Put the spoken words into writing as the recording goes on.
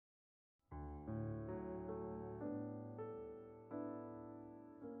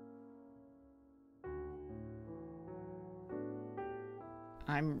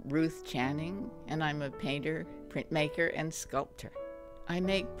I'm Ruth Channing, and I'm a painter, printmaker, and sculptor. I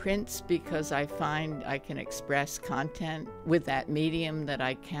make prints because I find I can express content with that medium that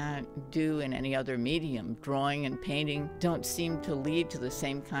I can't do in any other medium. Drawing and painting don't seem to lead to the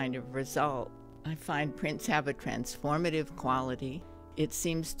same kind of result. I find prints have a transformative quality. It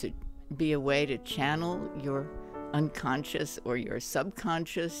seems to be a way to channel your unconscious or your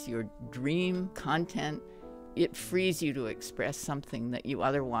subconscious, your dream content. It frees you to express something that you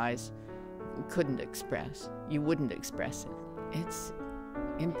otherwise couldn't express. You wouldn't express it. It's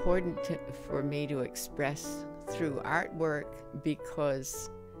important for me to express through artwork because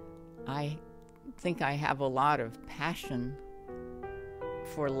I think I have a lot of passion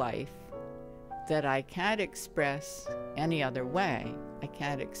for life that I can't express any other way. I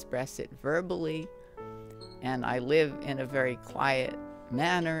can't express it verbally, and I live in a very quiet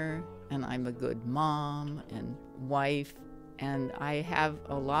manner, and I'm a good mom and wife, and I have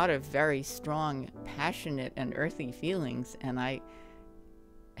a lot of very strong, passionate and earthy feelings, and I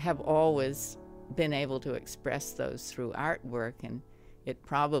have always been able to express those through artwork, and it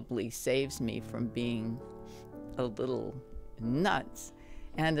probably saves me from being a little nuts.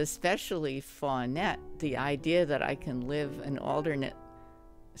 And especially Faunette, the idea that I can live an alternate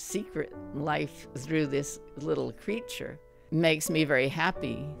secret life through this little creature makes me very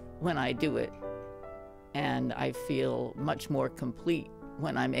happy when I do it. And I feel much more complete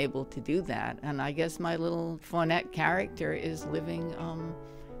when I'm able to do that. And I guess my little Faunette character is living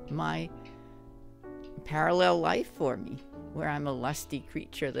my parallel life for me, where I'm a lusty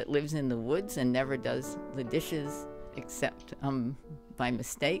creature that lives in the woods and never does the dishes except by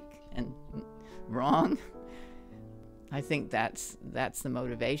mistake and wrong. I think that's the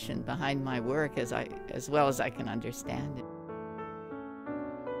motivation behind my work as well as I can understand it.